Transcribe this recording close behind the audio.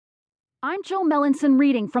I'm Jill Mellinson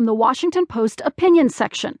reading from the Washington Post opinion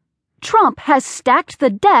section. Trump has stacked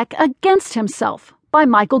the deck against himself by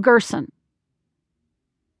Michael Gerson.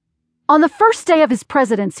 On the first day of his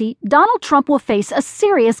presidency, Donald Trump will face a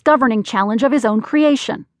serious governing challenge of his own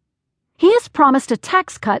creation. He has promised a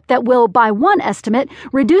tax cut that will, by one estimate,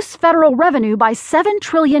 reduce federal revenue by $7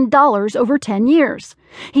 trillion over 10 years.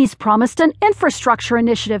 He's promised an infrastructure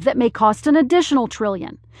initiative that may cost an additional $1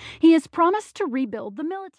 trillion. He has promised to rebuild the military.